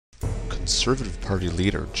Conservative Party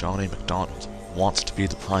leader John A. Macdonald wants to be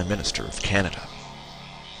the Prime Minister of Canada.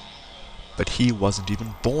 But he wasn't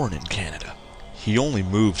even born in Canada. He only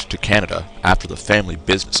moved to Canada after the family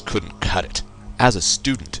business couldn't cut it. As a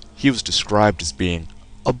student, he was described as being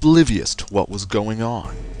oblivious to what was going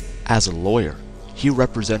on. As a lawyer, he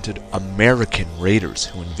represented American raiders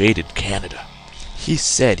who invaded Canada. He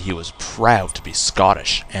said he was proud to be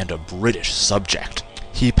Scottish and a British subject.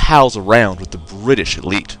 He pals around with the British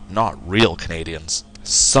elite, not real Canadians.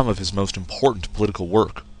 Some of his most important political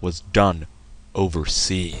work was done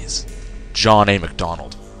overseas. John A.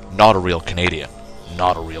 Macdonald, not a real Canadian,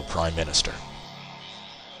 not a real Prime Minister.